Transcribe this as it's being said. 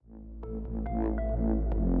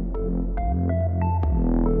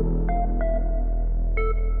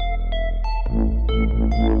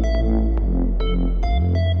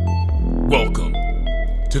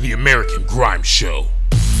American Grime Show.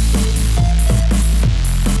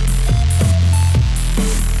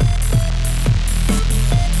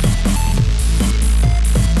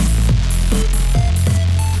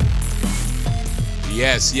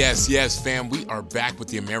 Yes, fam. We are back with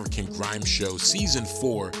the American Grime Show, Season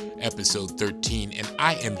 4, Episode 13, and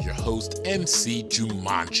I am your host, MC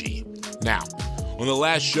Jumanji. Now, on the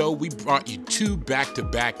last show, we brought you two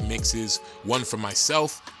back-to-back mixes, one from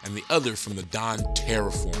myself and the other from the Don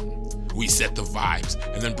Terraform. We set the vibes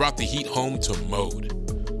and then brought the heat home to Mode.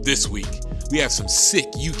 This week, we have some sick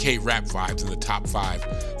UK rap vibes in the top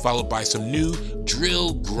 5, followed by some new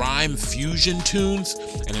drill grime fusion tunes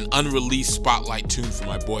and an unreleased spotlight tune from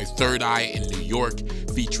my boy Third Eye in New York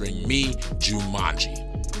featuring me, Jumanji.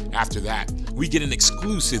 After that, we get an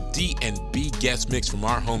exclusive D&B guest mix from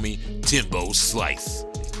our homie Timbo Slice.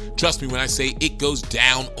 Trust me when I say it goes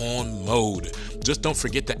down on Mode. Just don't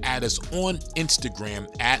forget to add us on Instagram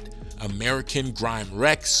at American Grime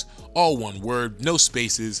Rex, all one word, no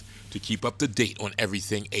spaces, to keep up to date on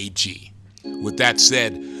everything AG. With that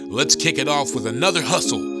said, let's kick it off with another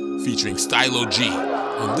hustle featuring Stylo G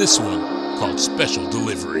on this one called Special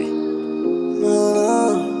Delivery.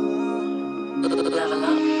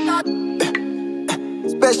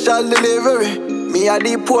 Special delivery, me a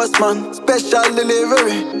the postman. Special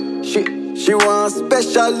delivery, she wants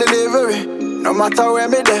special delivery. No matter where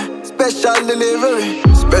me there, special delivery.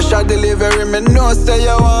 Special delivery, me know say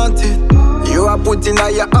you want it. You are putting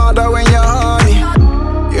out your order when you're honey.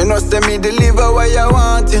 You know say me deliver what you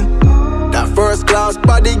wanting. That first class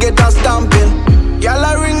body get a stamping. Y'all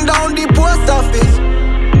a ring down the post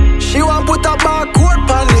office. She want put a barcode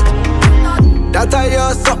on it. That I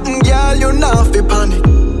hear something, girl, you not fi panic.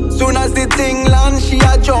 Soon as the thing land, she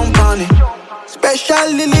a jump on it.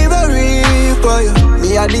 Special delivery for you.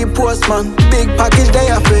 Me a the postman, big package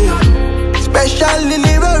there for you. Special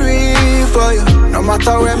delivery for you. No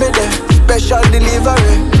matter where me there. Special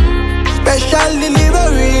delivery. Special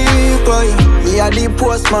delivery for you. Me a the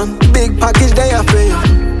postman, big package there for you.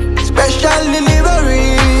 Special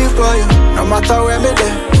delivery for you. No matter where me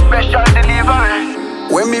there. Special delivery.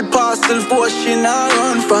 When me parcel for she not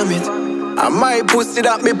run from it. And my pussy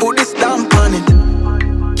that me put the stamp on it.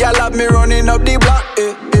 Girl have me running up the block,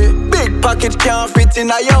 Big package can't fit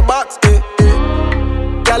in a your box,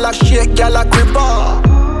 Girl a shake, girl a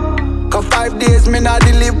creeper. 'Cause 5 days me not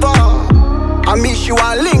deliver. I miss you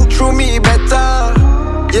a link through me better.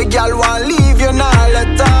 Your girl want leave you not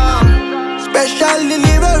let her. Special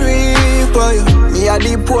delivery for you. Me a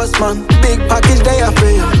the postman, big package there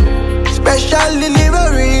for you. Special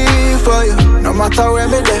delivery for you. No matter where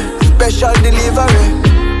me there. Special delivery.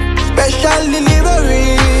 Special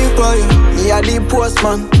delivery for you. Me a the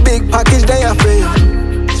postman, big package there for you.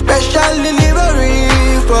 Special delivery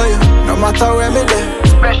for you. No matter where me there.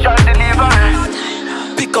 Special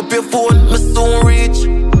delivery. Pick up your phone, me soon reach.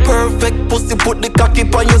 Perfect pussy, put the cocky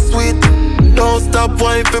on your sweet. Don't stop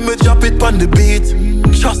whine for me, drop it on the beat.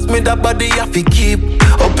 Trust me, that body have to keep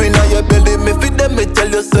up in your belly. Me feed them, me tell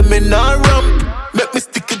you, say me nah ramp. Make me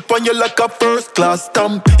stick it on you like a first class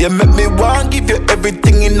stamp. Yeah, make me want give you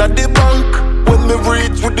everything in the bank. When me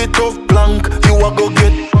reach with the tough blank, you a go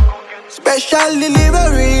get special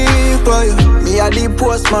delivery for you. Me a the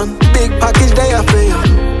postman, big package there for you.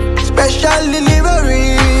 Special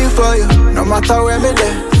delivery for you. No matter where me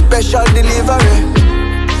there. Special delivery.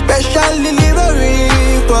 Special delivery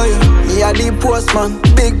for you. Me a the postman,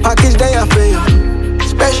 big package there for you.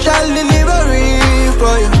 Special delivery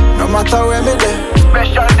for you. No matter where me there.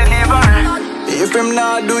 Special delivery. If him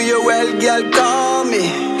not do you well, girl, call me.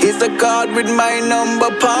 He's a card with my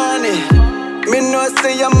number on it. Me know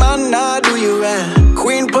say your man not do you well.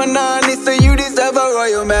 Queen Panani say you deserve a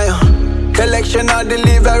royal mail. Collection or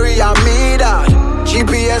delivery, I mean that.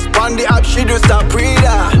 GPS on the app, she do stop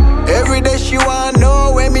reader. Every day she wanna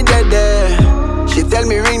know when me dead there. She tell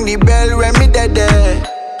me ring the bell when me dead there.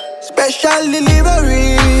 Special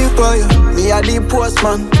delivery for you. Me a the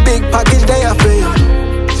postman, big package there for you.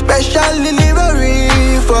 Special delivery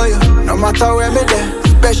for you. No matter where me there.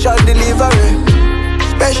 Special delivery.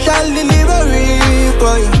 Special delivery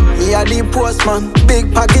for you. Me a the postman,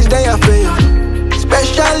 big package there for you.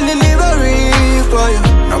 Special delivery for you.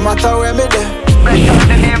 No matter where me there. Special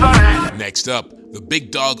delivery. Next up, the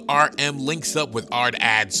big dog RM links up with Ard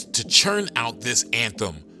Ads to churn out this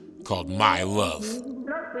anthem called My Love.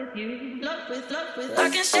 With you, love with. I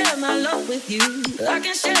can share my love with you. I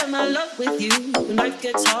can share my love with you. When life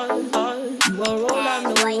gets hard, you are all I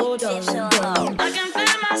know, darling. I can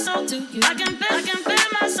bear my soul to you. I can bear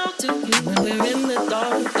my soul to you. When we're in the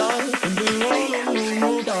dark, and we're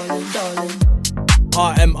all alone, darling.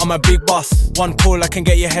 RM, I'm a big boss. One call, I can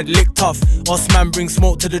get your head licked off. Us man bring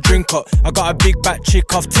smoke to the drink up. I got a big back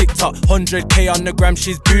chick off TikTok. 100k on the gram,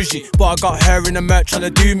 she's bougie, but I got her in the merch on the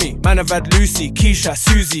do me. Man, I've had Lucy, Keisha,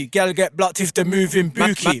 Susie. Gal get blocked if they're moving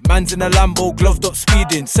bookie. Man's in a Lambo, gloved up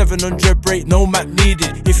speeding. 700 break, no map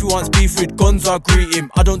needed. If he wants beef with guns, I'll greet him.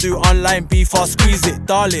 I don't do online beef, I'll squeeze it.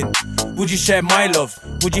 Darling, would you share my love?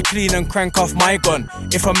 Would you clean and crank off my gun?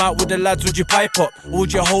 If I'm out with the lads, would you pipe up? Or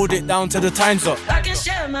would you hold it down till the time's up? I can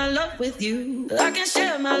share my love with you. I can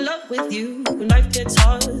share my love with you. When life gets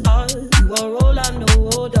hard, you are all I know,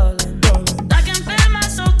 oh darling. I can bear my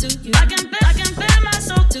soul to you. I can bear my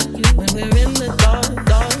soul to you. When we're in the dark,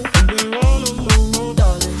 and we're all alone, oh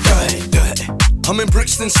darling. I'm in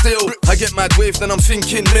Brixton still. I get mad wave, then I'm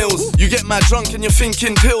thinking mills. You get mad drunk and you're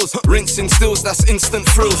thinking pills. Rinsing stills, that's instant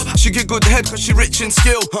thrills. She get good head cause she rich in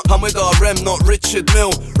skill. I'm with RM, not Richard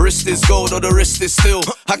Mill. Wrist is gold or the wrist is steel.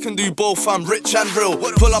 I can do both, I'm rich and real.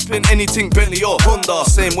 Pull up in anything, Bentley or Honda.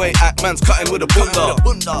 Same way Ackman's cutting with a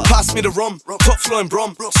bunda. Pass me the rum, top flowing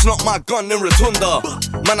brom. Snot my gun in rotunda.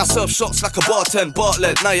 Man, I serve shots like a bartend,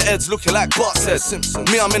 Bartlett. Now your head's looking like Bart said.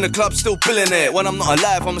 Me, I'm in the club still billing it. When I'm not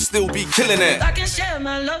alive, I'ma still be killing it. I can share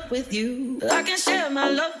my love with you. I can share my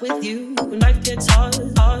love with you. When life gets hard,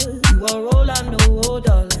 you are all I know, oh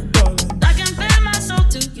darling. I can bear my soul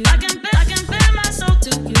to you. I can bear my soul to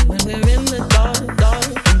you. When we're in the dark,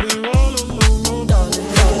 and we're all alone, oh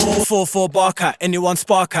darling. 4-4 barker, anyone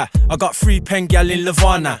sparker. I got 3 pen gal in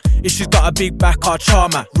Lavana. If she's got a big back, I'll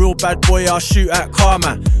charmer. Real bad boy, I'll shoot at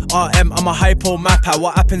karma. RM, I'm a hypo mapper.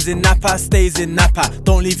 What happens in Napa stays in Napa.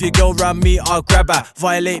 Don't leave your girl round me, I'll grab her.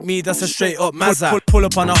 Violate me, that's a straight up Mazza. Pull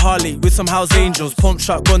up on a Harley with some house angels. Pump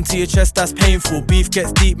shotgun to your chest, that's painful. Beef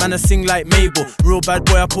gets deep, man, I sing like Mabel. Real bad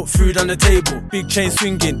boy, I put food on the table. Big chain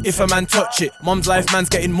swinging, if a man touch it. Mom's life, man's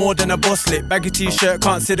getting more than a boss lit. Baggy t-shirt,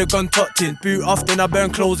 can't see the gun tucked in. Boot off, then I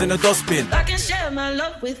burn clothes in a dustbin. I can share my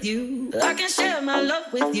love with you. I can share my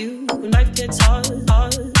love with you. When life gets hard,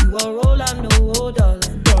 you are all I know, oh darling.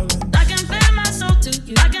 I can bear my soul to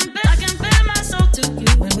you. I can bear my soul to you.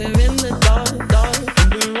 When we're in the dark,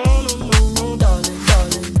 and we're all alone, oh darling.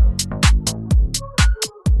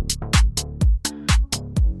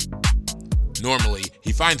 Normally,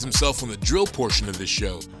 he finds himself on the drill portion of this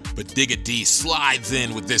show, but Digga D slides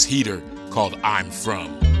in with this heater called I'm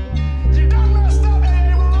From.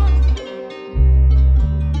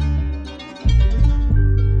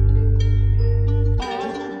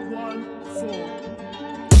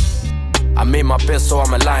 I made my bed so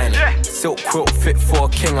I'm a lion. Silk quilt fit for a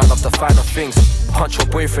king, I love the finer things. Punch your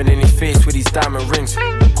boyfriend in his face with these diamond rings.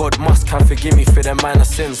 God must can forgive me for them minor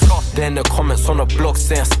sins. Then the comments on the blog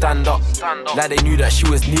saying stand up. Like they knew that she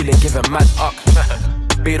was kneeling, giving mad up.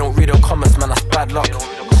 They don't read the comments, man, that's bad luck.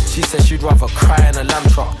 She said she'd rather cry in a lamb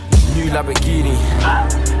truck. New Lamborghini,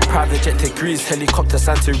 private jet to Greece, helicopter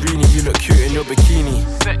Santorini. You look cute in your bikini.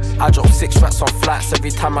 I drop 6 rats on flights every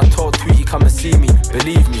time I told Tweety come and see me.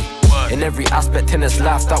 Believe me, in every aspect in this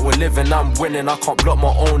life that we're living, I'm winning. I can't block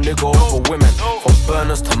my own nigga over women. From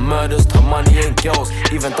burners to murders to money and girls,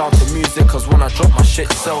 even down to music, cause when I drop my shit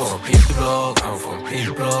sells. I'm from P-Block, I'm from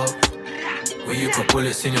P-Block. Where you put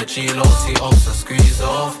bullets in your G-Lock. See ops and squeeze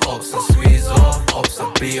off, ops and squeeze off, ops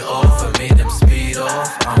and beat off and make them speed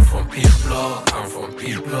off. I'm from P-Block, I'm from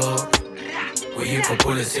P-Block. Where you put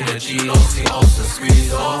bullets in your G-Lock. See ops and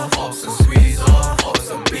squeeze off, ops and squeeze off, ops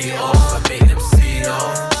and beat off and make them speed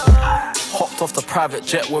off. Hopped off the private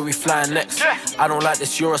jet where we flying next. I don't like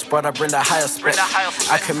this Euros, but I bring that higher spec.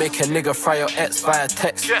 I can make a nigga fry your ex via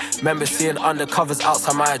text. Remember seeing undercovers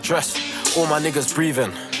outside my address. All my niggas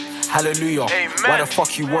breathing. Hallelujah. Amen. Why the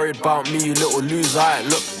fuck you worried about me, you little loser? Alright,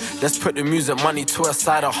 look, let's put the music money to a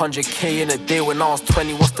side. 100k in a day when I was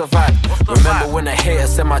 20, what's the vibe? Remember when the hater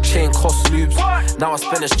said my chain cost loops? Now I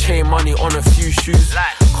spend this chain money on a few shoes.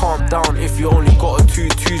 Calm down if you only got a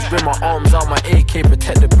 2-2s. Bring my arms out, my AK,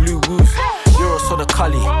 protect the blue woos. Euros or the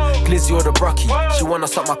Cully, Glizzy or the Brucky. She wanna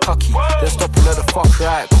suck my cocky, then stop and let the fuck.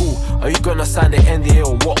 Right, cool. Are you gonna sign the NDA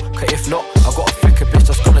or what? Cause if not, I got a thicker bitch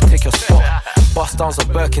that's gonna take your spot. Bust downs at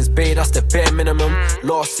Birkins Bay, that's the bare minimum.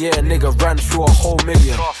 Last year, a nigga ran through a whole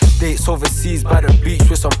million. Dates overseas by the beach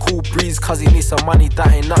with some cool breeze. Cause he needs some money,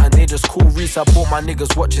 that ain't nothing, they just cool reese. I bought my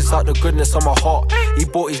niggas watches out the goodness of my heart. He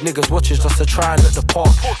bought his niggas watches just to try and look the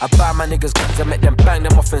part. I buy my niggas guns and make them bang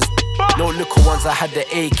them off and no little ones, I had the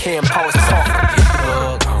AK and power talk.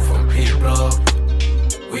 P-Block, I'm from P-Block.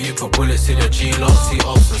 Where you put bullets in your G-Lock. See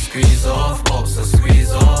ops and squeeze off, ops and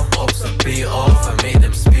squeeze off, ops and beat off and make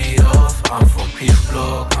them speed off. I'm from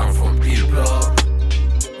P-Block, I'm from P-Block.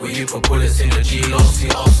 Where you put bullets in your G-Lock. See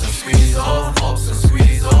ops and squeeze off, ops and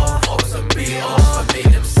squeeze off, ops and beat off and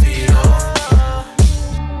make them speed off.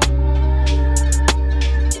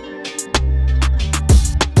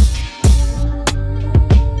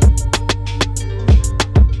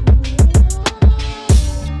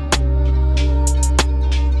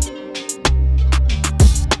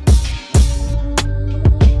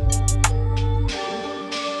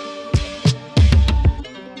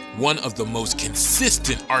 one of the most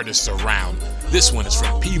consistent artists around. This one is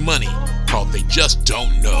from P Money, called They Just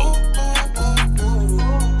Don't Know.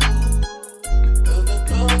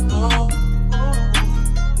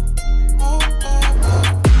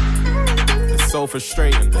 It's so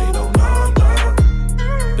frustrating, they don't know.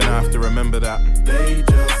 Then I have to remember that they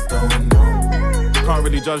just don't know. Can't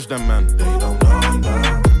really judge them, man. They don't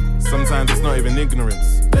know. Sometimes it's not even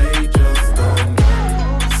ignorance. They just don't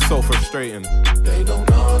know. It's so frustrating. They don't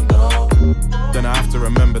know. Then I have to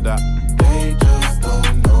remember that they just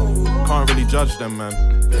don't know. Can't really judge them,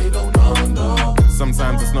 man. They don't know.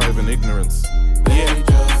 Sometimes it's not even ignorance.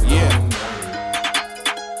 Yeah.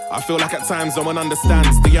 I feel like at times no one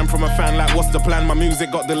understands. DM from a fan like, what's the plan? My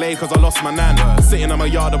music got delayed cause I lost my nan. Sitting on my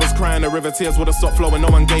yard, I was crying, the river tears would've stopped flowing, no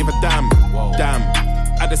one gave a damn. Damn.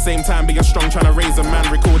 At the same time, being strong, trying to raise a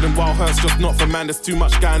man. Recording while hurts just not for man. There's too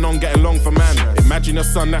much going on, getting long for man. Imagine a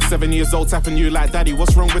son that's 7 years old tapping you like, daddy,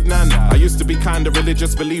 what's wrong with nan? I used to be kinda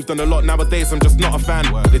religious, believed on a lot. Nowadays, I'm just not a fan.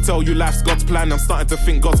 They tell you life's God's plan. I'm starting to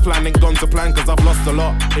think God's plan ain't gone to plan, cause I've lost a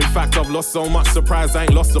lot. In fact, I've lost so much, surprised I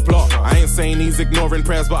ain't lost the plot. I ain't saying he's ignoring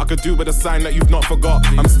prayers, but I could do with a sign that you've not forgot.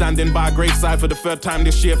 I'm standing by a graveside for the 3rd time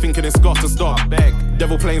this year, thinking it's got to stop.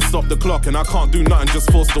 Devil playing stop the clock, and I can't do nothing,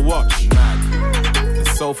 just forced to watch.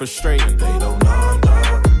 So frustrating, they don't know.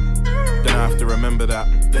 Then I have to remember that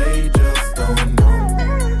they just don't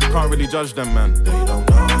know. Can't really judge them, man. They don't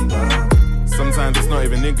know. Sometimes it's not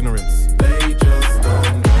even ignorance. They just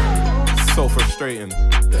don't know. So frustrating,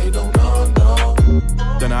 they don't know.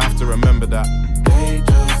 Then I have to remember that they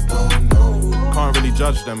just don't know. Can't really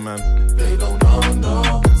judge them, man. They don't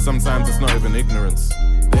know. Sometimes it's not even ignorance.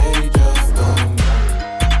 They just don't know.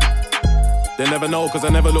 They never know cause I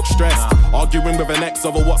never look stressed. Arguing with an ex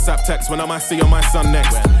over WhatsApp text when I might see on my son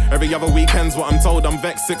next. Every other weekend's what I'm told, I'm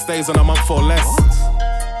vexed 6 days on a month or less.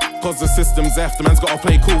 Cause the system's F, the man's gotta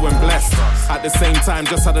play cool and blessed. At the same time,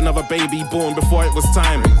 just had another baby born before it was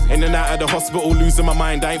time. In and out of the hospital, losing my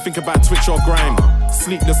mind, I ain't think about Twitch or Grime.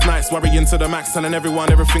 Sleepless nights, worrying to the max, telling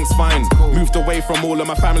everyone everything's fine. Moved away from all of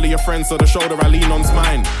my family and friends, so the shoulder I lean on's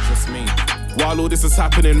mine. Just me. While all this is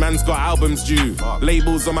happening, man's got albums due.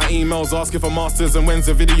 Labels on my emails asking for masters and when's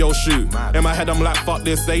the video shoot. In my head I'm like, fuck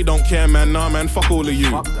this, they don't care, man. Nah, man, fuck all of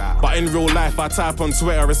you. But in real life, I type on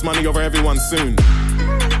Twitter, it's money over everyone soon.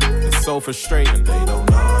 It's so frustrating, they don't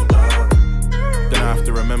know. Then I have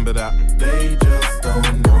to remember that they just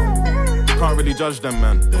don't know. Can't really judge them,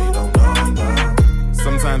 man. They don't know.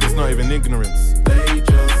 Sometimes it's not even ignorance. They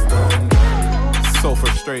just don't know. It's so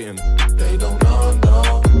frustrating, they don't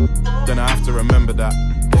know. Then I have to remember that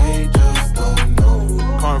they just don't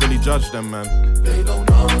know. Can't really judge them, man. They don't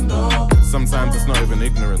know. Sometimes it's not even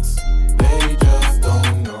ignorance. They just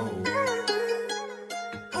don't know.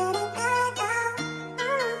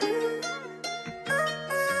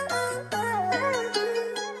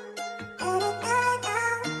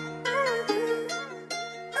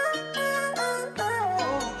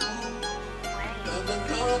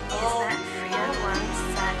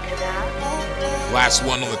 Last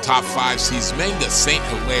one on the top 5 sees Manga Saint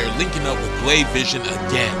Hilaire linking up with Blade Vision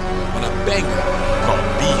again on a banger called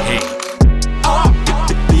Behave.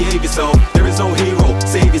 Behave yourself, there is no hero.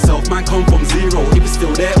 Save yourself, man come from zero. If it's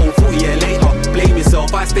still there, 40 years later. Blame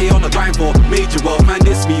yourself, I stay on the grind for major wealth. Man,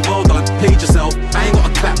 this me, well done, played yourself. I ain't got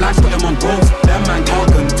a clap, life's got him on ropes. That man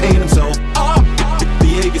can't contain himself.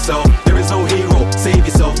 Behave yourself, there is no hero. Save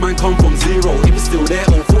yourself, man come from zero. If it's still there,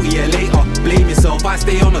 40 years later. Blame yourself, I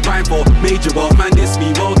stay on the grind for major wealth. Man, this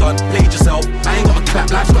me, well done, played yourself. I ain't got a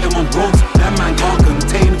clap, life's got him on ropes. That man can't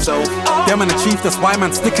contain himself. Yeah, man, achieve, that's why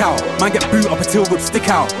man stick out. Man get boot up until whip stick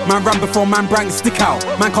out. Man ran before man brang stick out.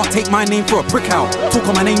 Man can't take my name for a brick out. Talk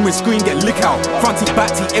on my name with screen, get lick out. Front seat, back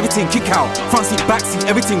seat, everything kick out. Front seat, back seat,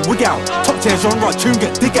 everything wig out. Top tier genre, tune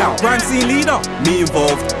get dig out. Rhyme scene leader, me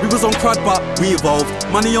involved. We was on crud but we evolved.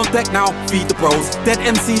 Money on deck now, feed the bros. Dead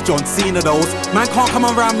MCs, John Cena those. Man can't come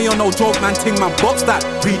around me on no joke, man ting, man box that.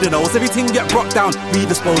 Read the nose, everything get brought down. We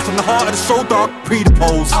dispose from the heart of the show, dog,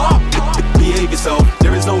 predisposed. Behave yourself,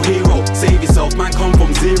 there is no hero. Save yourself, man come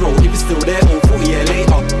from zero. If it's still there, 40 years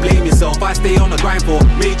later. Blame yourself, I stay on the grind for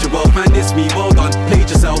major wealth. Man, this me, well done, played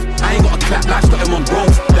yourself. I ain't got a clap, life's got him on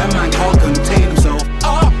ropes. That man can't contain himself.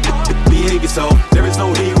 Behave yourself, there is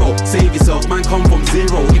no hero. Save yourself, man come from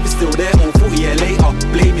zero. If it's still there, 40 years later.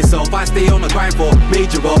 Blame yourself, I stay on the grind for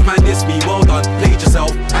major wealth. Man, this me, well done, played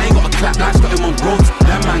yourself. I ain't got a clap, life's got him on ropes.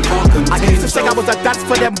 That man can't contain contain I used to say I himself. was a dance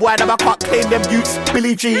for them, boy, now I can't claim them youths.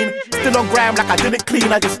 Billie Jean, still on Grime like I didn't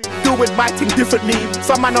clean. I just deal with my thing differently.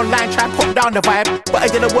 Some man online try and pop down the vibe, but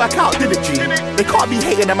it didn't work out, did it, G? They can't be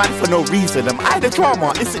hating a man for no reason. I the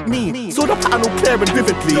drama, is it me? Saw the pattern all clear and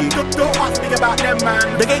vividly. Don't ask me about them,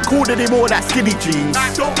 man. They ain't cool anymore, that skinny jeans.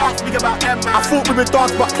 Don't ask me about them, man. I thought we were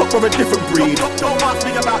dogs, but clock were a different breed. Don't ask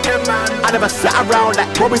me about them, man. I never sat around like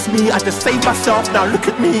promise me. I just saved myself, now look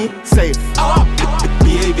at me. Safe.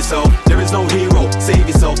 Behave yourself, there is no hero. Save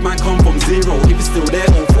yourself, man, come from zero. If it's still there,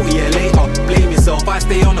 40 years later, blame yourself. I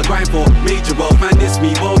stay on the grind for major wealth. Man, this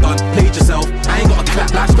me, well done, played yourself. I ain't got a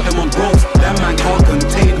clap, life's got him on ropes. That man can't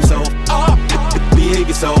contain himself. Behave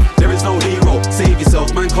yourself, there is no hero. Save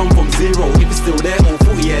yourself, man, come from zero. If it's still there,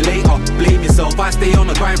 40 years later, blame yourself. I stay on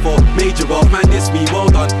the grind for major wealth. Man, this me, well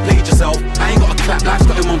done, played yourself. I ain't got a clap, life's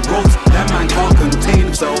got him on ropes. That man can't contain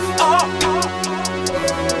himself.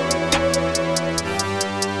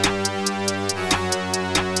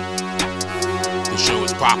 The show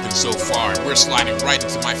is popping so far, and we're sliding right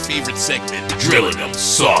into my favorite segment, Drilling Them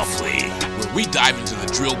Softly, where we dive into the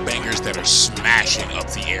drill bangers that are smashing up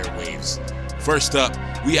the airwaves. First up,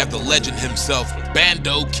 we have the legend himself,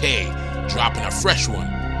 Bando K, dropping a fresh one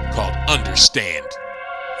called Understand.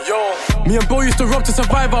 Yo, me and bro used to rob to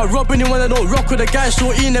survive. I rob anyone that don't rock with a guy.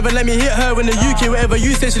 Shorty never let me hit her in the UK. Whatever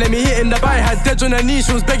you say, she let me hit in the bite. Had dead on her knees,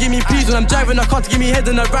 she was begging me please. When I'm driving a car to give me head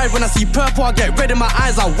in the ride. When I see purple, I get red in my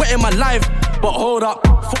eyes. I'm wet in my life. But hold up,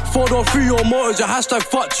 4-door 3-your motors, your hashtag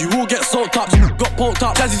fucked. You all get soaked up, you got poked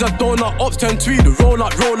up. Jazzy's a donut, ops turn tweed, roll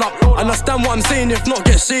up. Understand what I'm saying, if not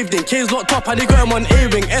get shaved in. K's locked up and they got him on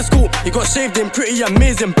A-ring. Escort, he got shaved in, pretty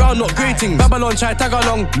amazing. Brown not grating, Babylon try tag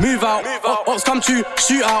along, move out. Ops come true,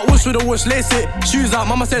 shoot out, whoosh with a whoosh, lace it, shoes out.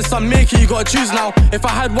 Mama said son, make it, you gotta choose now. If I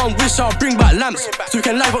had one wish, I'll bring back lamps, so we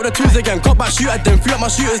can live up the twos again. Got back, shoot at them, free up my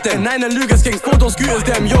shooters then. 9 and Lugas Kings, 4-door scooters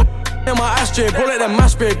them, yo. In my ashtray, bro like them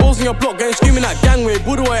mash spray. Balls in your block, going screaming like gangway.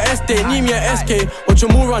 Budo at estate, need me at SK. Watch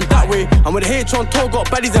your move run that way. And with the H on tour, got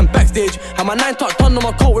baddies and backstage. Had my 9-tuck ton on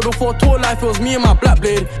my coat, way before tour life, it was me and my black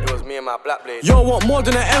blade. Yo, want more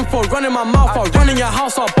than an M4, run in my mouth. I'll run in your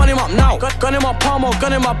house, I'll bun him up now. Gun in my palm, I'll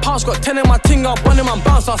gun in my pouch. Got 10 in my ting, I'll bun him and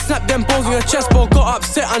bounce. I'll snap them balls in your chest, bro. Got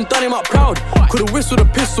upset and done him up proud. Could've whistled a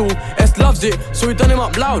pistol, S loves it, so we done him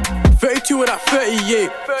up loud. 32 with that 38.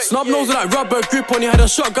 Snub nose with that rubber grip on, he had a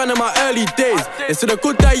shotgun in my early days. Instead of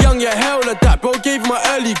good die young, yeah, hell of that. Bro gave him my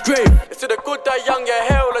early grave. Instead of good die young, yeah,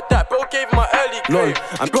 hell of that. Bro gave him my early grave.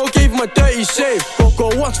 And bro gave him a dirty shave. Go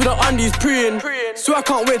watch with the undies preying. So I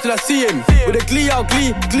can't wait till I see him. With a glee, I'll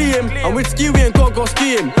glee him. And with ski, we ain't go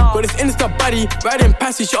skiing. Got this Insta baddie, riding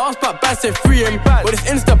past, he should ask about Bass, say free him. Got this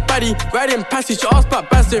Insta baddie, riding past, he should ask about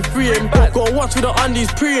Bass, say free him. Go watch with the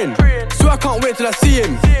undies preying. So I can't wait till I see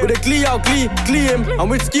him. With a glee, I'll glee him. And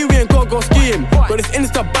with ski, we ain't go skiing. Got this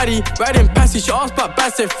Insta baddie, riding past, he should ask about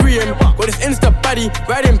Bass, say free him. Got this Insta baddie,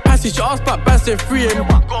 riding past, he should ask about Bass, say free him.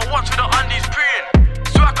 Go watch with the undies preying.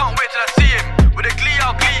 So I can't wait till I see him. With a glee,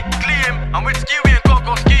 I'll glee him. And with ski, we ain't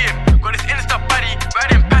go skiing. Got this Insta baddie,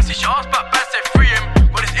 riding past, he should ask about Bass, say free him.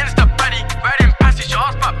 Got this Insta baddie, riding past, he should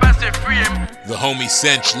ask about Bass, say free him. The homie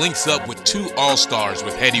Sench links up with 2 all-stars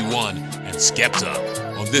with Heady One and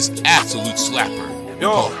Skepta on this absolute slapper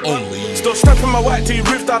called Only You. Still stepping my white tee,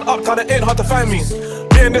 roof down, uptown, it ain't hard to find me.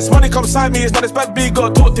 Me and this money come side me, it's not this bad B,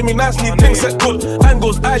 gotta talk to me nicely. Things set good,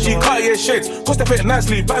 angles, IG, Cartier shades, cost they fit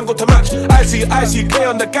nicely, bangle to match. IC, K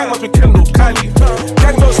on the gang, must be Kendall, Kylie.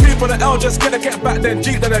 Gang don't sleep on the L, just get back, then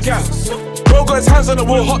Jeep, then a gang. Bro got his hands on the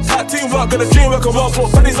wall, hot tight teamwork, gonna dream work a well for.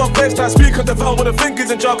 Fanny's on FaceTime, speaker develop with the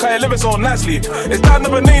fingers in jar, can't live it so nicely. It's down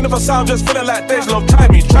number 9 of a sound, just feeling like Dej Love, try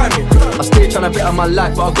me. I stay trying to better my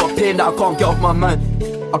life, but I got pain that I can't get off my mind.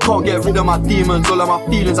 I can't get rid of my demons, all of my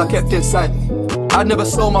feelings I kept inside. I'd never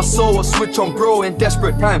sell my soul or switch on bro in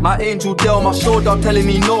desperate time. My angel there on my shoulder telling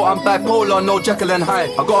me no, I'm bipolar, no Jekyll and Hyde.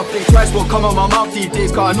 I gotta think twice what come out my mouth these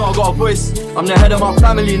days, cause I know I got a voice. I'm the head of my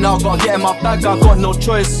family now, gotta get in my bag, I got no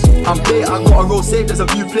choice. I'm bait, I got a roll safe, there's a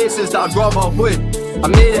few places that I'd rather avoid. I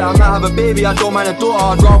made it, I might have a baby, I don't mind a daughter,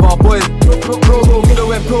 I'd rather a boy. Bro, gonna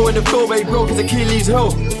went pro in the flow where he broke his Achilles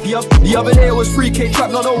heel. The other day it was 3K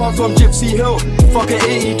trap, not the one from Gypsy Hill. Fuck it,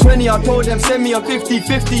 80-20, I told them send me a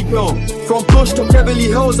 50-50 bill. From Bush to Beverly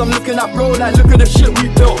Hills, I'm looking at bro like look at the shit we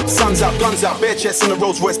built. Suns out, guns out, bare chests in the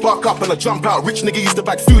Rolls Royce, park up and I jump out. Rich nigga used to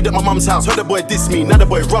bag food at my mum's house, heard the boy diss me, now the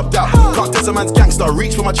boy rubbed out. Can't test a man's gangster,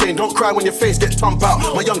 reach for my chain, don't cry when your face gets thumped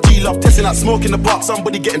out. My young G love testing out smoke in the park,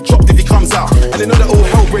 somebody getting dropped if he comes out. And they know that all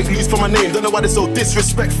hell break loose for my name, don't know why they're so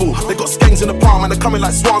disrespectful. They got gangs in the palm, and they're coming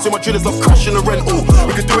like swans with my drillers love crashing the rental.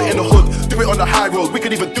 We could do it in the hood, do it on the high road, we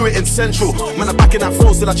could even do it in central. Man, I'm back in that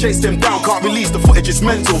force till I chase them down, can't release the footage, it's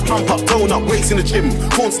mental. Pump up, tone up, weights in the gym,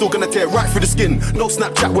 corn still gonna tear right through the skin. No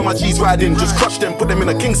Snapchat when my G's riding, just crush them, put them in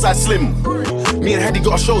a king size slim. Me and Hedy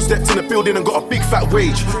got a show, stepped in the building and got a big fat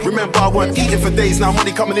wage. Remember I weren't eating for days, now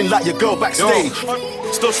money coming in like your girl backstage.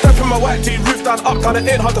 Still stepping my white tee, roof down, uptown, it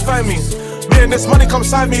ain't hard to find me. Me and this money come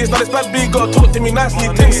side me, it's not this bad B, gotta talk to me nicely.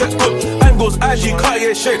 Things set good, angles, IG,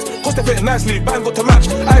 Cartier shades, cost they fit nicely, bang got to match.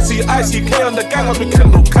 ICK on the gang, as we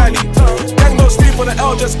Kendall, Kylie. Gang no sleep on the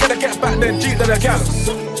L, just gotta get back then, G then again.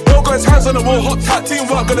 No guys, hands on the wall, hot tight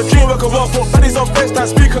teamwork, gonna dream work a well for baddies on FaceTime,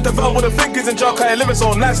 speaking to verbal, the fingers in jar, can't living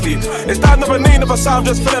so nicely. It's that never need, never sound,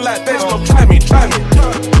 just feeling like this, no, try me.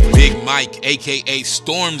 Big Mike, aka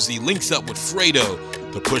Stormzy, links up with Fredo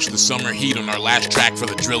to push the summer heat on our last track for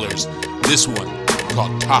the Drillers. This one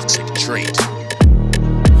called Toxic Trait.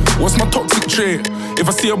 What's my toxic trait? If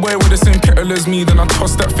I see a boy with the same kettle as me, then I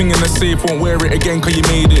toss that thing in the safe, won't wear it again cause you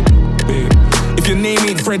made it. If your name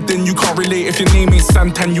ain't Fred, then you can't relate. If your name ain't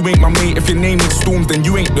Santan, you ain't my mate. If your name ain't Storms, then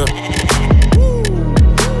you ain't the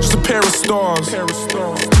just a pair of stars.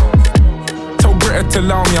 Tell Greta to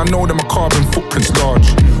allow me, I know that my carbon footprint's large.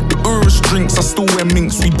 The Urus drinks, I still wear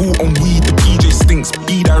minks. We bought on weed, the PJ stinks.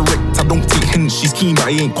 Be direct, I don't take hints. She's keen, but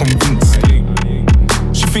I ain't convinced.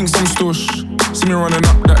 She thinks I'm stush. See me running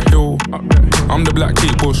up that hill. I'm the black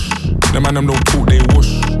Kate Bush. The man them don't talk, they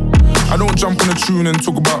whoosh. I don't jump on a tune and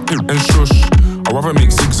talk about pimp and shush. I'd rather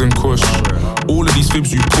make cigs and kush. All of these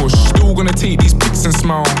fibs you push. Still gonna take these pics and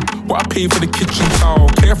smile. What I pay for the kitchen towel.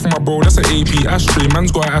 Care for my bro, that's an AP ashtray.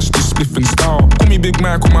 Man's got an ashtray spliff and style. Call me Big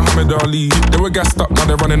Mike or Muhammad Ali. They were gassed up, now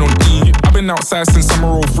they're running on E. I've been outside since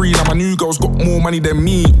summer 03. Now my new girl's got more money than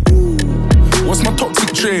me. What's my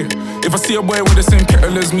toxic trait? If I see a boy with the same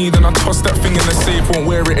kettle as me, then I toss that thing in the safe, won't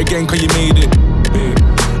wear it again cause you made it.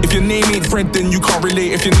 If your name ain't Fred, then you can't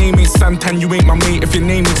relate. If your name ain't Santan, you ain't my mate. If your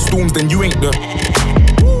name ain't Storms, then you ain't the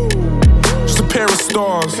just a pair of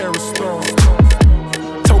stars.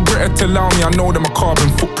 Tell Greta to allow me, I know that my carbon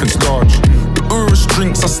footprint's large. The Urus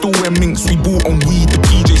drinks, I still wear minks. We bought on weed, the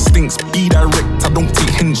PJ stinks. Be direct, I don't take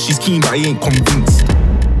hints. She's keen, but I ain't convinced.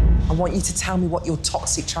 I want you to tell me what your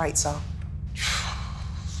toxic traits are.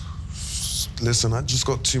 Listen, I just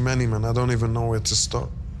got too many, man. I don't even know where to start.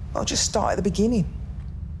 I'll just start at the beginning.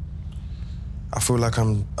 I feel like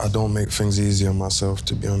I don't make things easy on myself,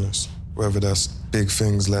 to be honest. Whether that's big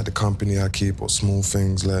things like the company I keep or small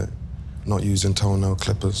things like not using toenail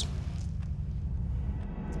clippers.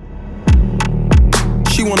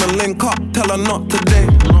 She wanna link up, tell her not today.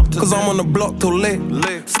 Cause I'm on the block till late.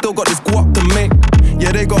 Still got this guap to make.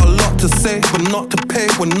 Yeah, they got a lot to say, but not to pay.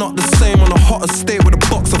 We're not the same on a hot estate with a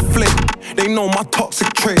box of flake. They know my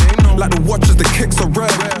toxic trait. Like the watches, the kicks are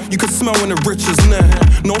red. You can smell when the rich is near.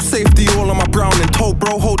 No safety, all on my brown and told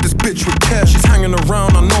bro, hold this bitch with care. She's hanging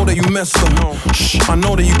around, I know that you messed her. Shh, I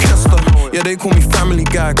know that you kissed her. Yeah, they call me family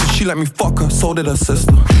guy, cause she let me fuck her, so did her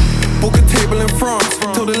sister. Book a table in France,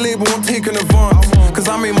 till the label won't take an advance. Cause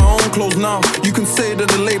I made my own clothes now. You can say that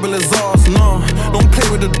the label is ours, nah. Don't play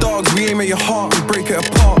with the dogs, we aim at your heart and break it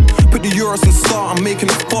apart. Put the Euros and start, I'm making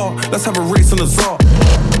it far. Let's have a race on the Zart.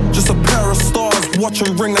 Just a pair of stars, watch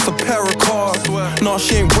and ring, that's a pair of cars. Nah,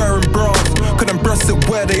 she ain't wearing bras, couldn't breast it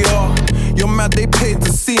where they are. You're mad, they paid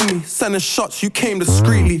to see me. Sending shots, you came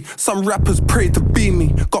discreetly. Some rappers prayed to be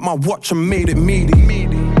me. Got my watch and made it meaty.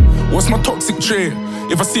 What's my toxic trait?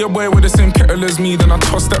 If I see a boy with the same kettle as me, then I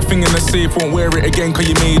toss that thing in the safe, won't wear it again cause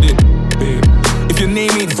you made it. If your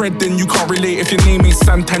name ain't Fred, then you can't relate. If your name ain't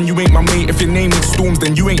Santan, you ain't my mate. If your name ain't Storms,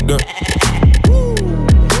 then you ain't the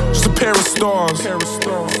just a pair of stars.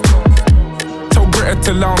 Tell Greta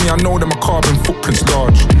to allow me, I know that my carbon footprint's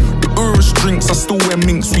large. The Urus drinks, I still wear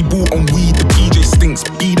minks. We bought on weed, the PJ stinks.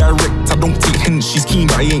 Be direct, I don't take hints. She's keen,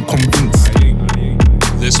 but I ain't convinced.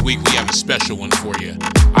 This week we have a special one for you.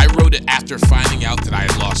 I wrote it after finding out that I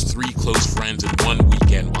had lost 3 close friends in one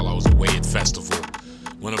weekend while I was away at festival.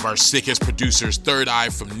 One of our sickest producers, Third Eye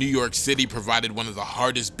from New York City, provided one of the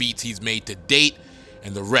hardest beats he's made to date,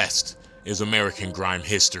 and the rest is American Grime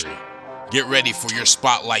history. Get ready for your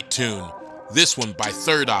spotlight tune. This one by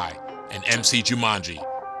Third Eye and MC Jumanji,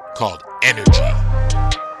 called Energy.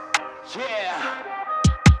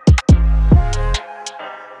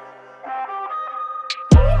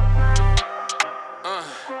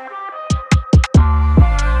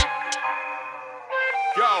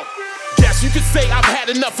 You could say I've had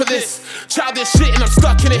enough of this childish shit and I'm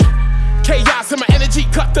stuck in it. Chaos in my energy,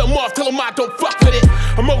 cut them off, tell them I don't fuck with it.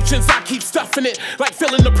 Emotions, I keep stuffing it, like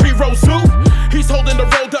filling the pre-roll zoo. He's holding the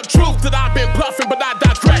rolled up truth that I've been puffing, but I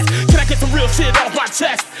digress. Can I get some real shit off my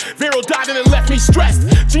chest. Vero died and it left me stressed.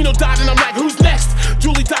 Gino died and I'm like, who's next?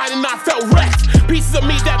 Julie died and I felt wrecked. Pieces of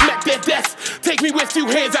me that met their deaths. Take me with you,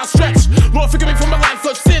 hands outstretched. Lord, forgive me for my life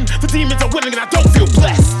of sin. The demons are winning and I don't feel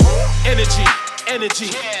blessed.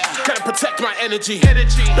 Energy, gotta protect my energy.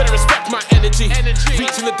 Better respect my energy.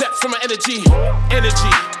 Reaching the depths for my energy.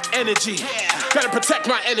 Energy, gotta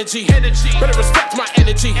protect my energy. Better respect my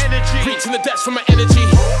energy. Reaching the depths for my energy.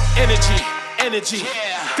 Energy,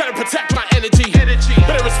 gotta protect my energy.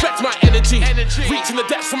 Better respect my energy. Reaching the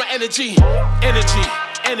depths for my energy.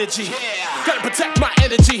 Energy, gotta protect my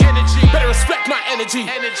energy. Better respect my energy.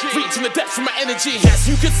 Reaching the depths of my energy. Yes,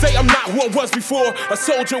 you could say I'm not who I was before. A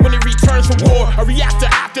soldier when it returns from war. A reactor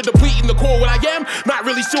after depleting the core. What I am, not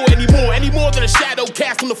really sure anymore. Any more than a shadow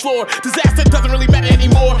cast on the floor. Disaster doesn't really matter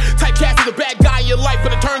anymore. Typecast as a bad guy in your life,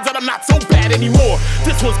 but it turns out I'm not so bad anymore.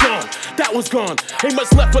 This one's gone, that one's gone. Ain't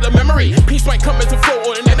much left but a memory. Peace might come as a foe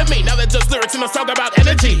or an enemy. Now they're just lyrics and a song about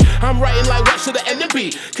energy. I'm writing like what should the ending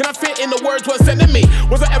be? Can I fit in the words what's sending me?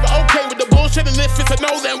 Was I ever okay with the bullshit? And if it's a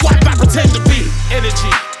no, then why did I pretend to be?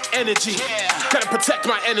 Energy, gotta protect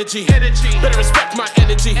my energy. Better respect my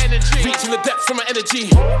energy. Reaching the depths for my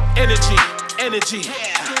energy. Energy,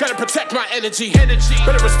 gotta protect my energy.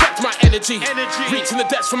 Better respect my energy. Reaching the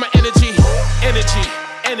depths for my energy.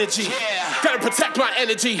 Energy, gotta protect my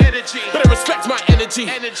energy. Better respect my energy.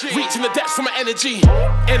 Reaching the depths for my energy.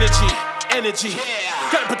 Energy,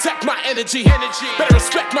 gotta protect my energy. Better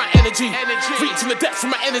respect my energy. Reaching the depths for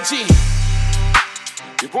my energy.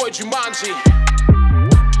 Your boy Jumanji,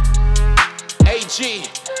 AG,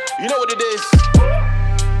 you know what it is.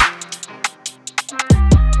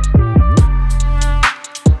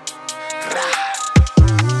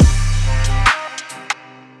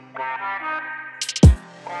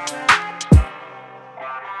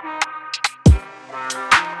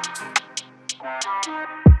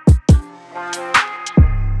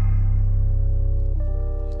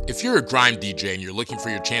 If you're a grime DJ and you're looking for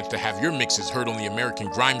your chance to have your mixes heard on the American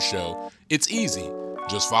Grime Show, it's easy.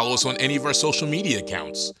 Just follow us on any of our social media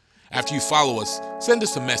accounts. After you follow us, send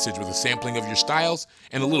us a message with a sampling of your styles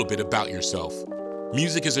and a little bit about yourself.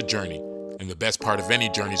 Music is a journey, and the best part of any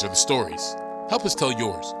journeys are the stories. Help us tell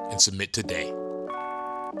yours and submit today.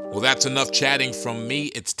 Well, that's enough chatting from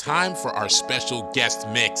me. It's time for our special guest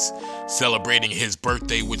mix, celebrating his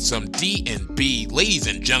birthday with some D&B. Ladies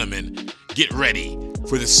and gentlemen, get ready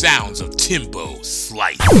for the sounds of Timbo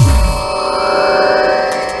Slice.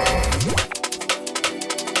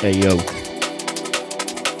 Hey yo,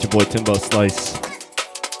 it's your boy Timbo Slice.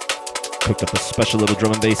 Cooked up a special little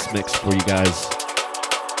drum and bass mix for you guys.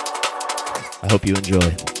 I hope you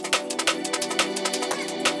enjoy.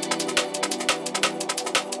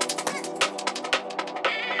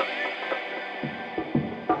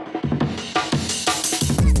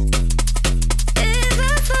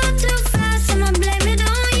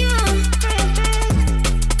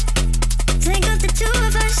 Take out the two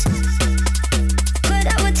of us.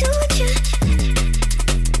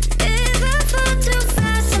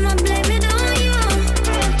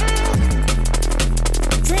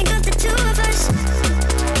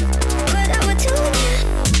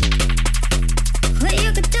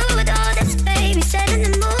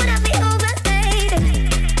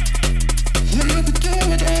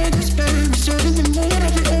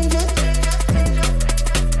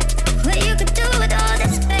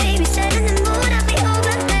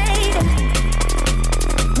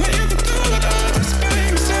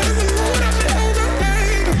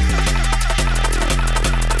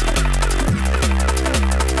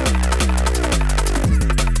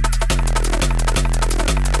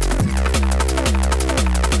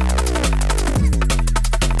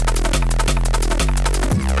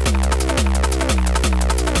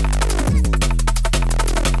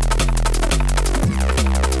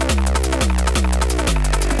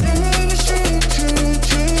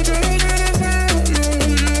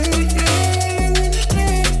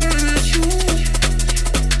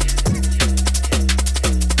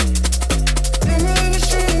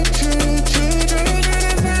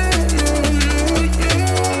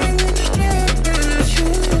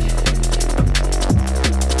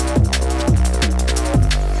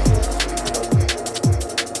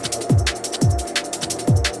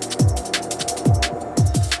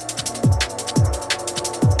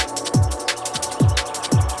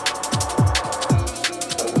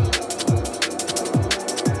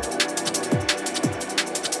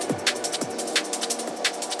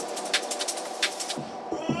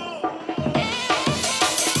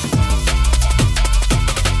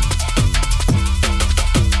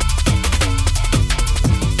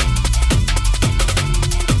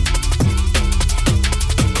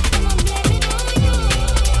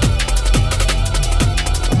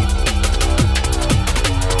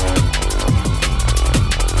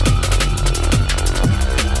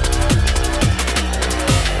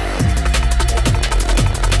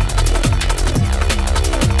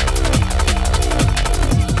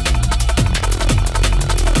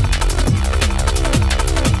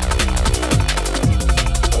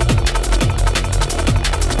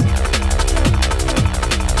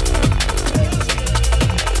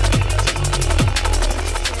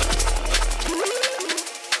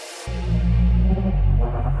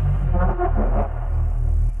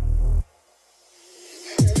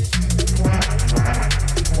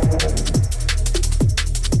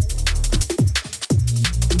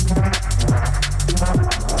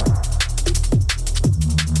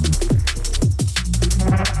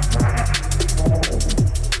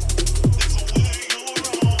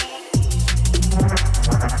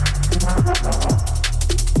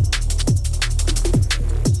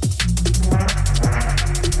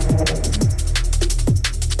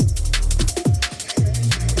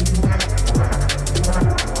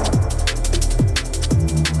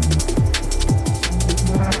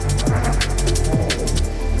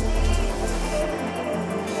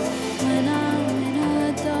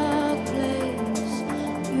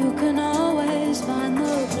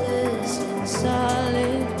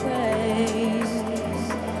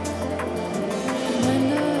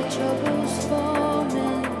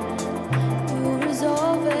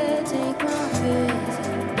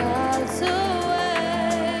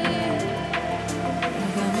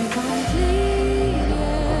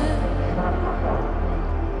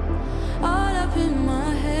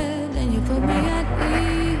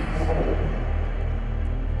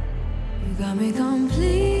 got me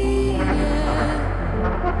complete, yeah.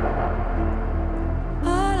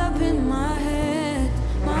 All up in my head,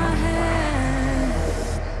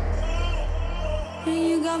 and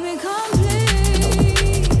you got me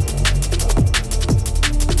complete.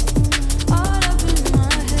 All up in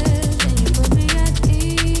my head, and you put me at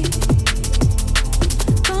ease.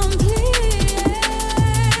 Complete, yeah.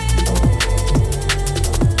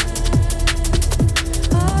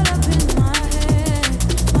 All up in my head,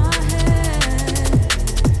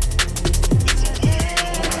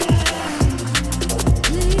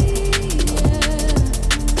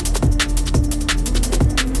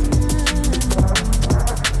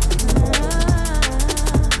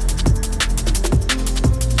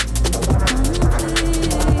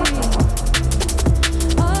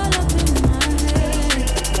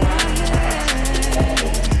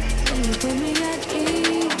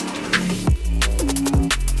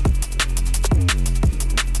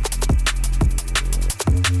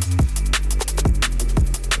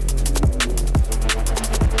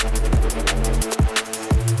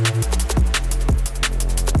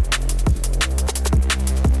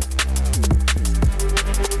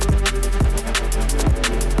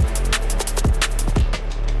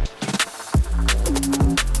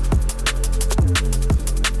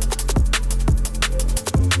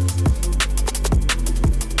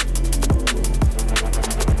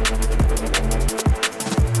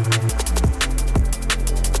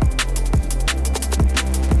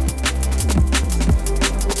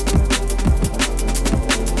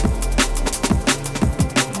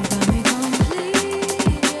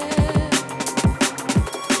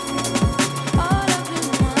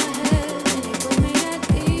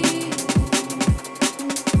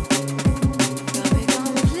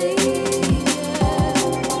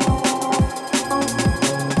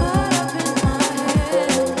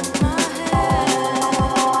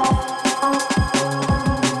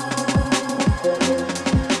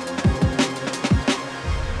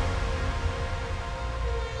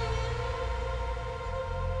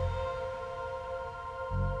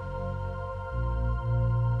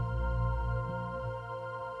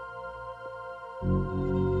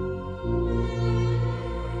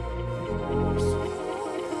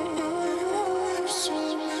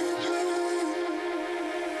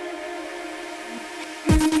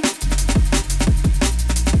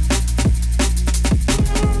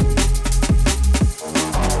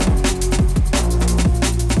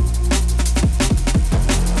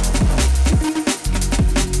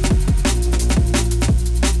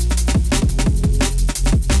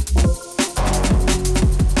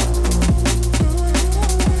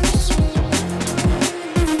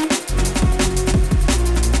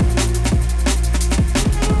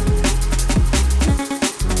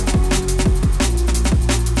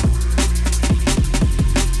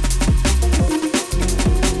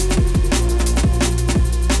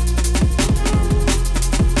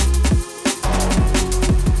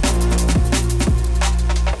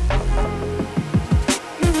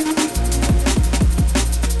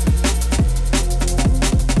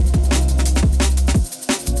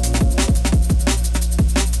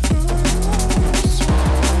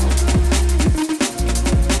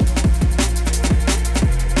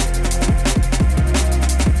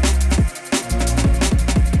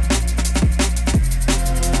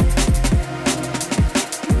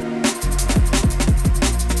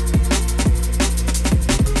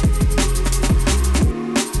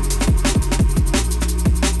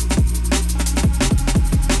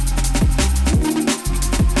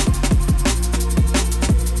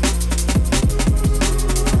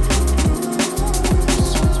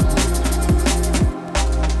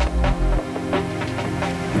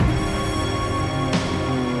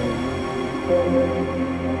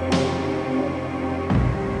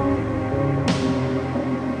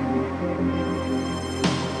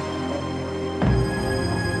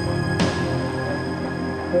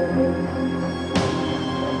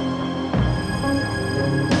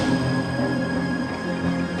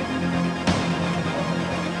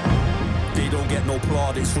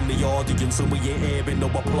 plaudits from the audience, and we ain't hearing no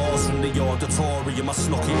applause from the auditorium. I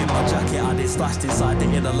snuck it in my jacket, had it stashed inside the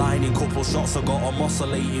inner lining. Couple shots I got them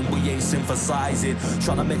oscillating, we ain't synthesizing.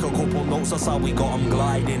 Trying to make a couple notes, that's how we got them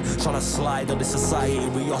gliding. Trying to slide on the society,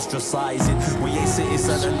 we ostracizing. We ain't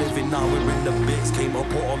citizens and living now, we're in the bits. Came to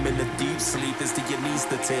put them in the deep sleep, it's the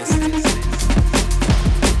anaesthetist.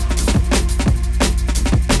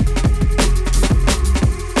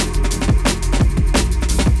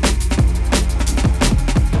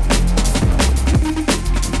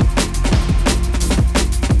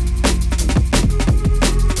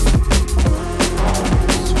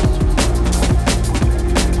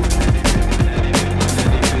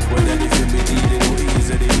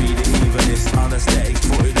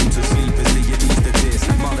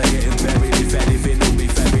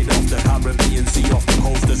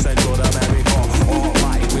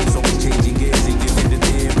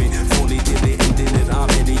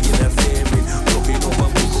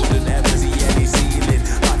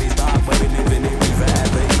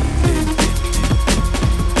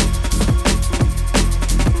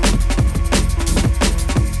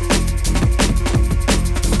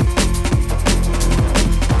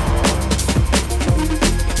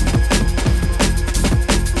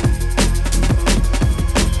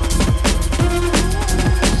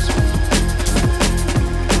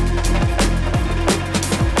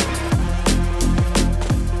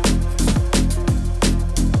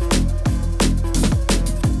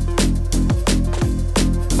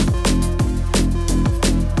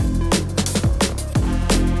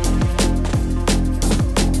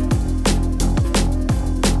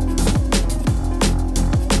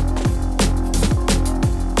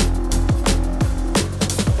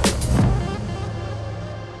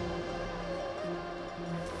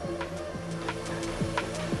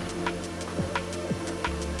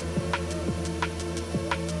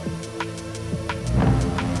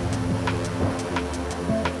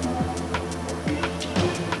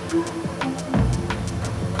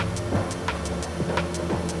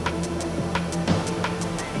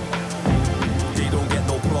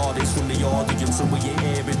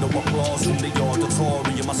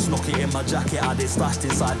 snuck it in my jacket, had it stashed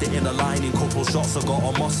inside the inner lining. Couple shots I got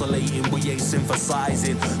 'em oscillating, we ain't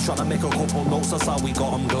synthesizing. Tryna make a couple notes, that's how we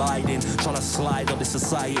got 'em gliding. Tryna slide on this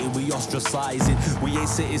society, we ostracizing. We ain't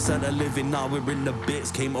city centre living, now we're in the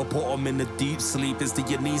bits. Came to put 'em in the deep sleep, it's the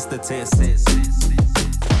anaesthetist.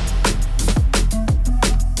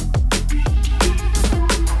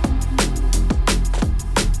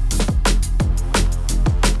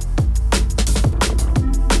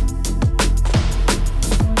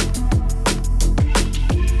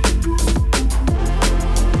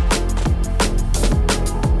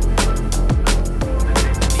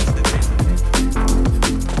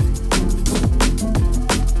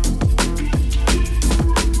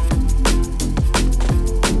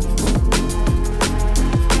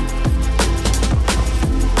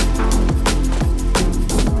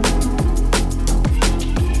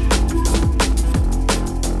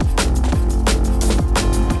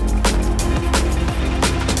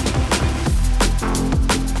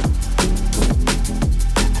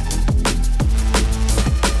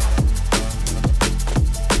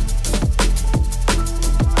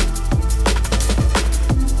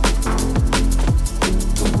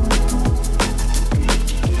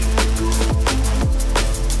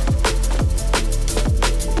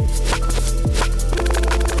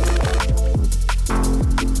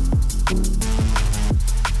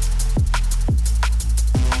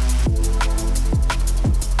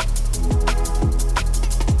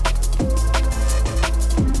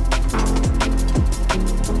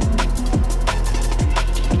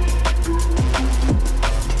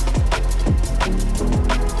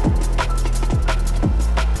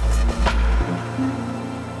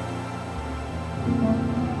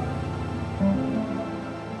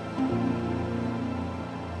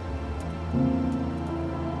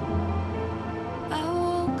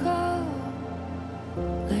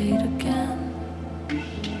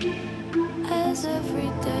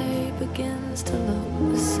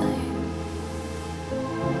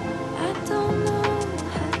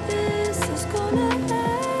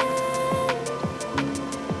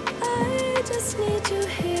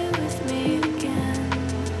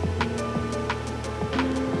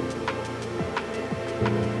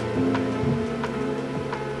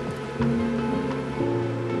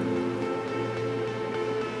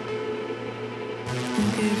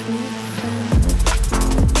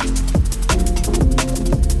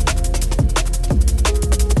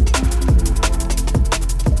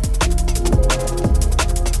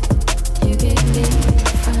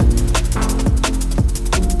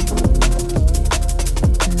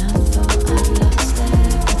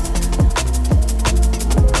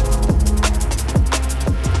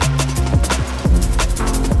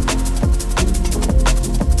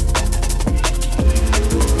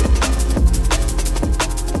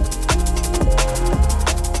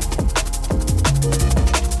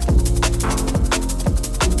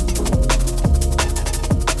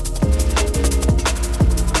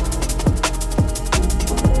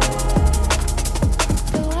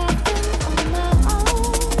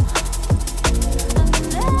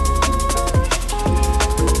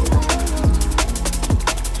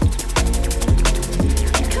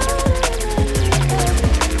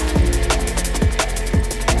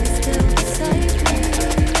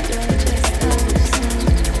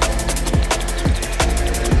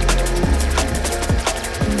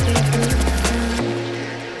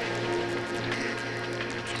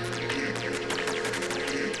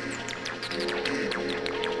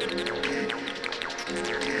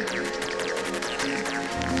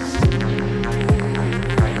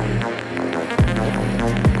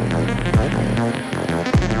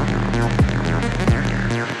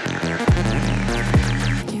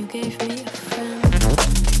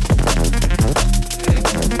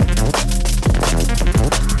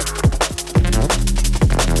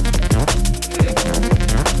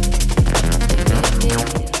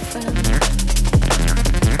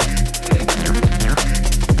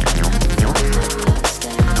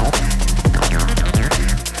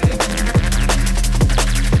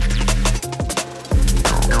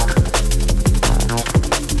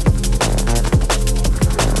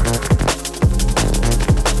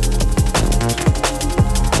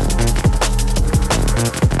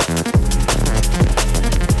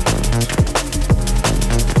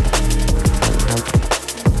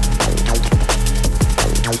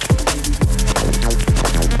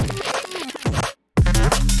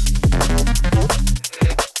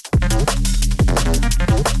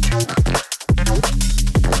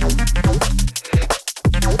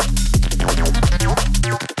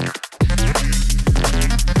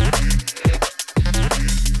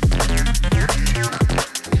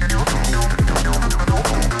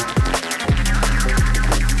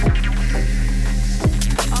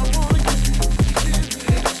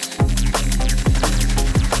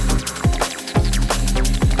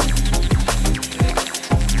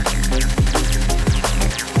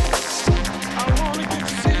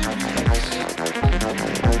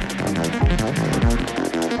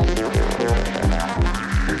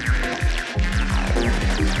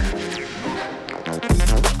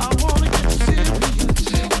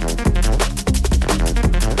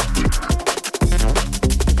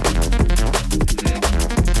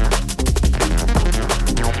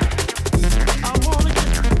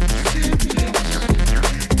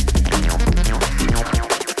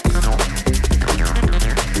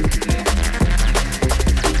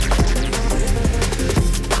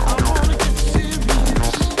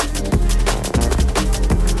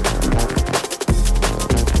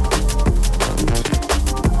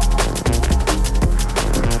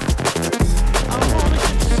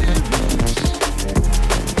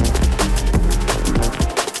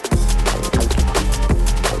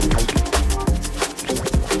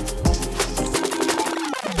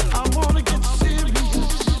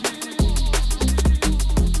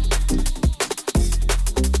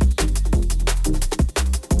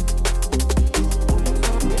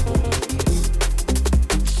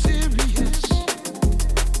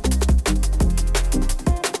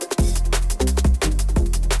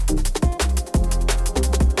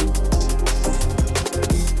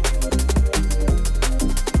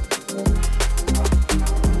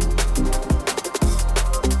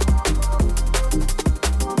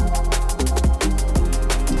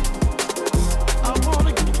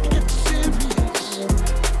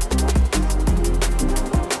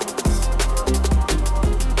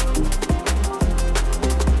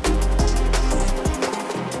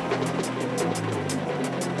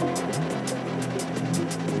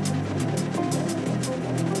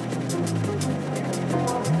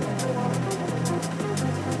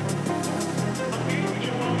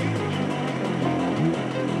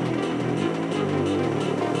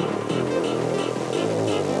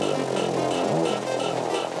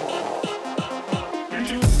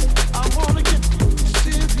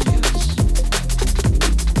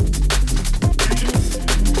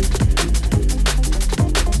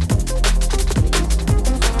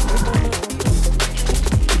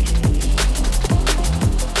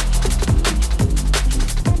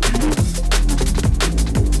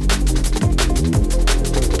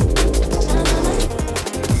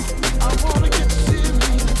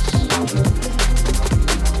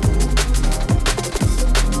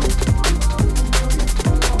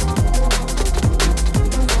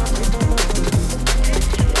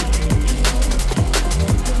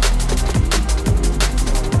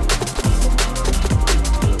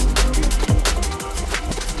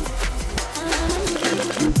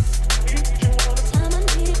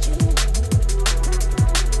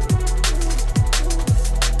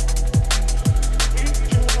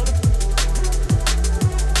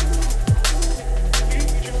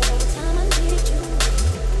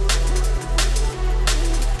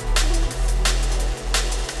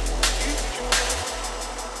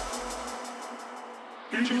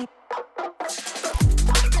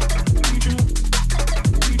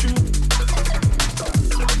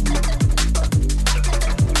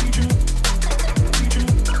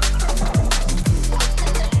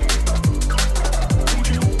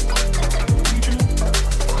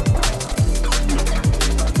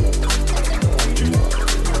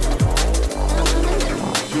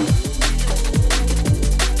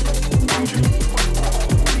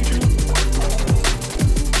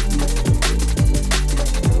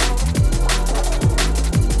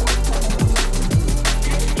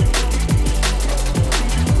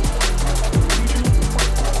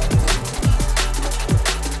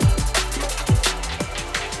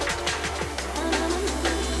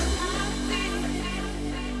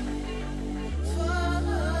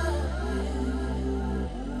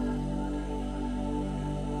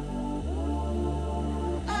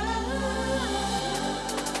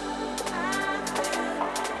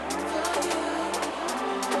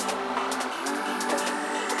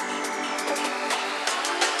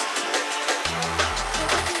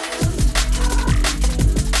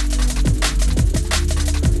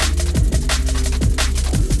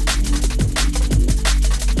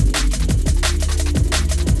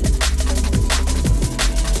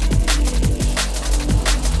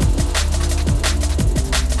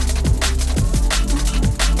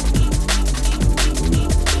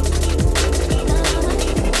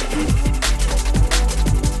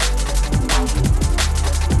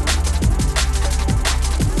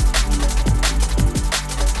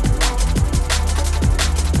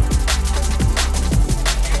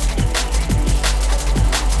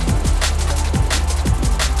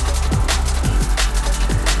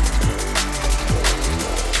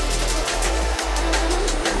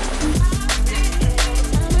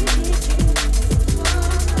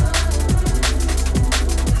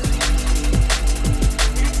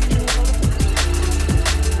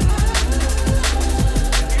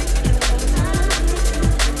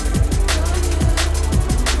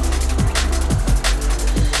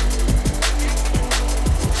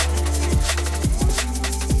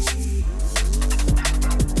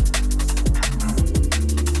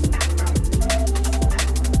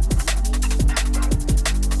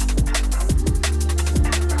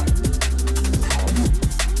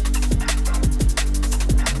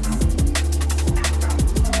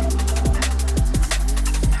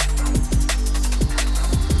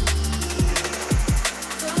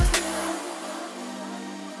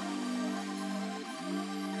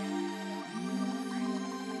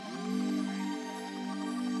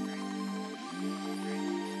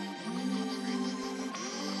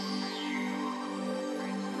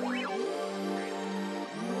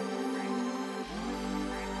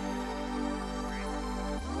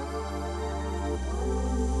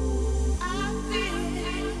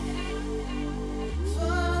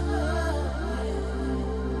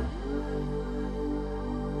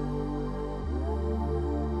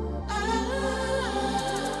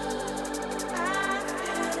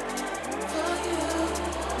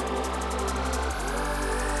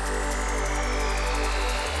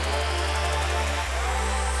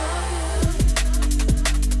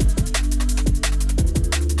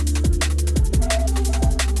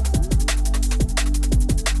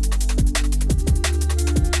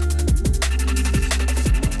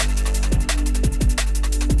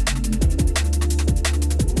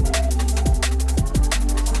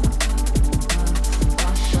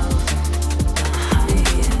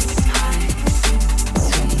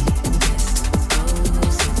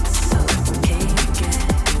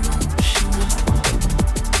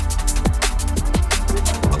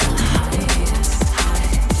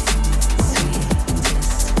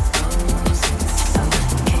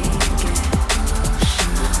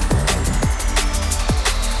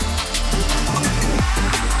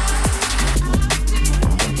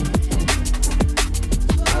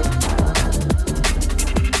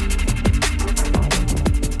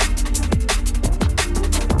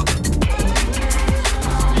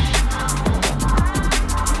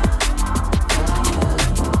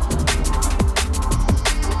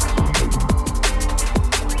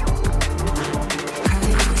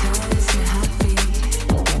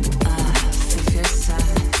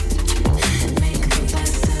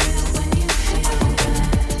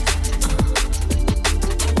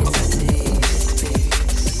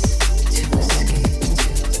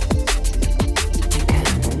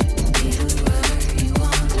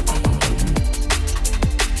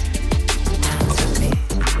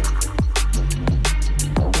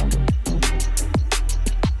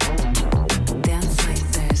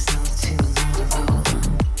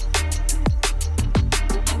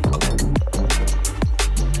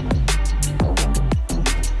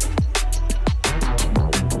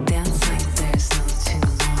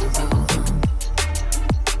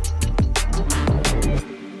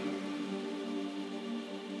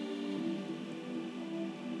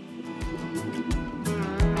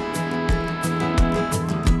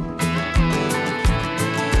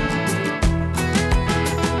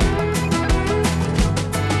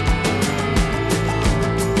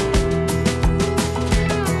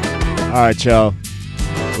 Alright, y'all.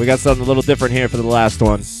 We got something a little different here for the last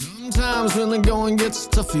one. Sometimes when the going gets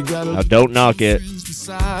tough, you gotta Now don't knock it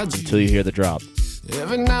until you hear the drop.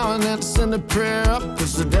 every now and then send a prayer up,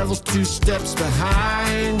 cause the devil's 2 steps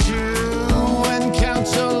behind you. And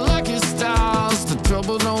count your lucky stars, the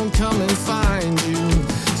trouble don't come and find you.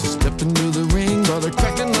 So step into the ring, brother,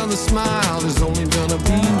 crack another smile. There's only gonna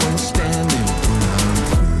be one standing.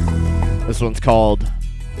 This one's called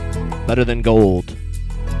Better Than Gold,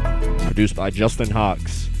 produced by Justin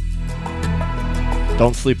Hawks.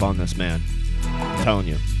 Don't sleep on this, man. I'm telling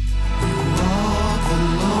you.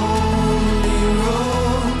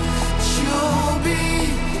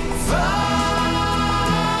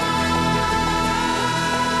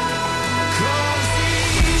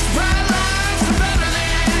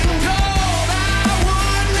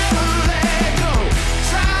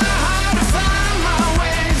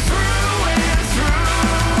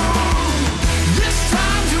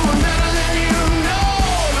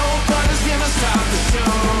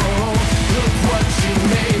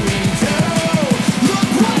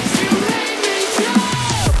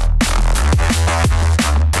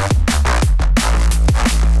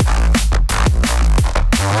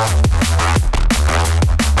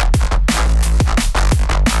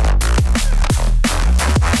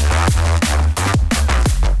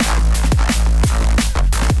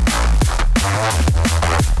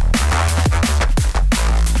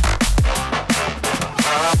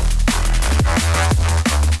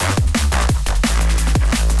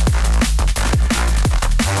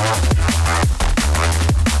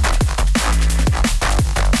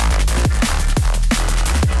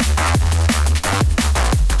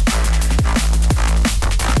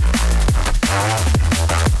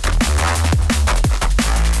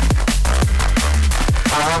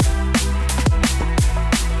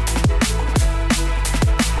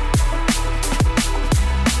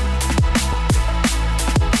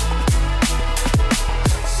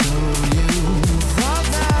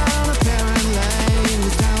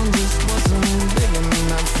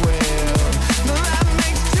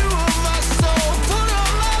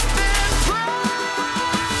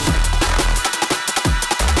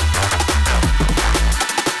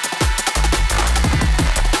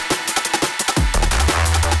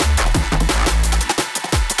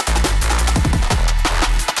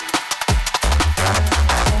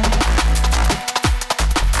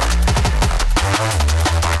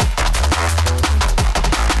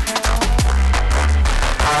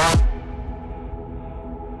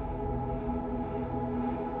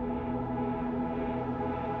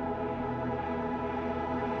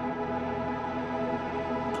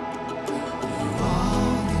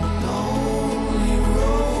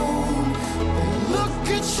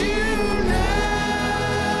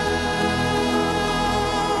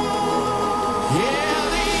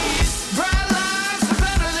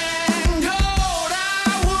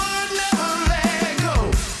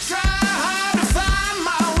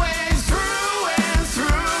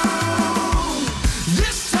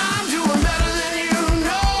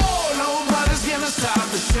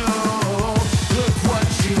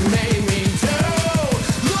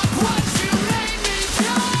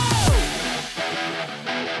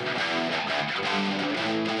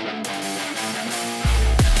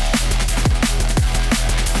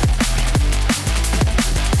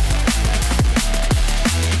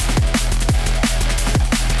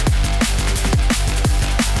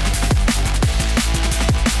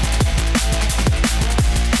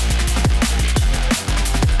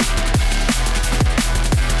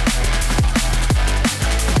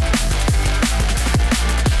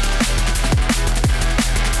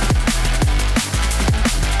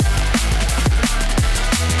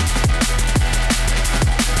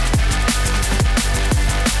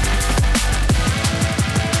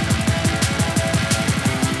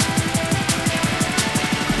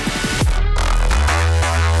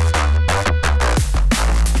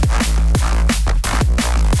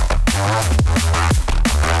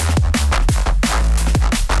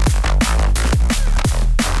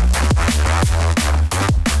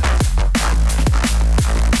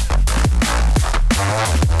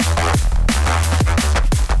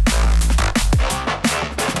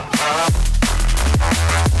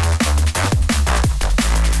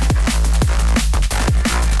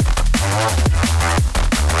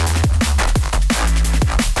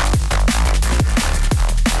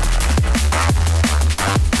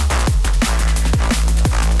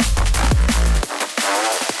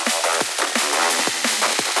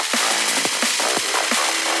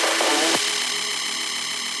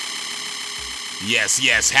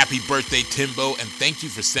 Yes, happy birthday, Timbo, and thank you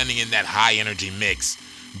for sending in that high energy mix.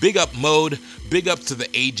 Big up Mode, big up to the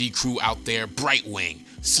AG crew out there, Brightwing,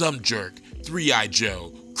 Some Jerk, 3i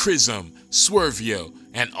Joe, Chrism, Swervio,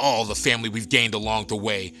 and all the family we've gained along the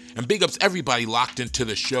way. And big ups everybody locked into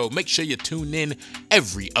the show. Make sure you tune in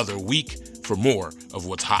every other week for more of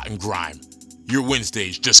what's hot in grime. Your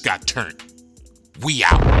Wednesdays just got turned. We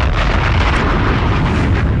out.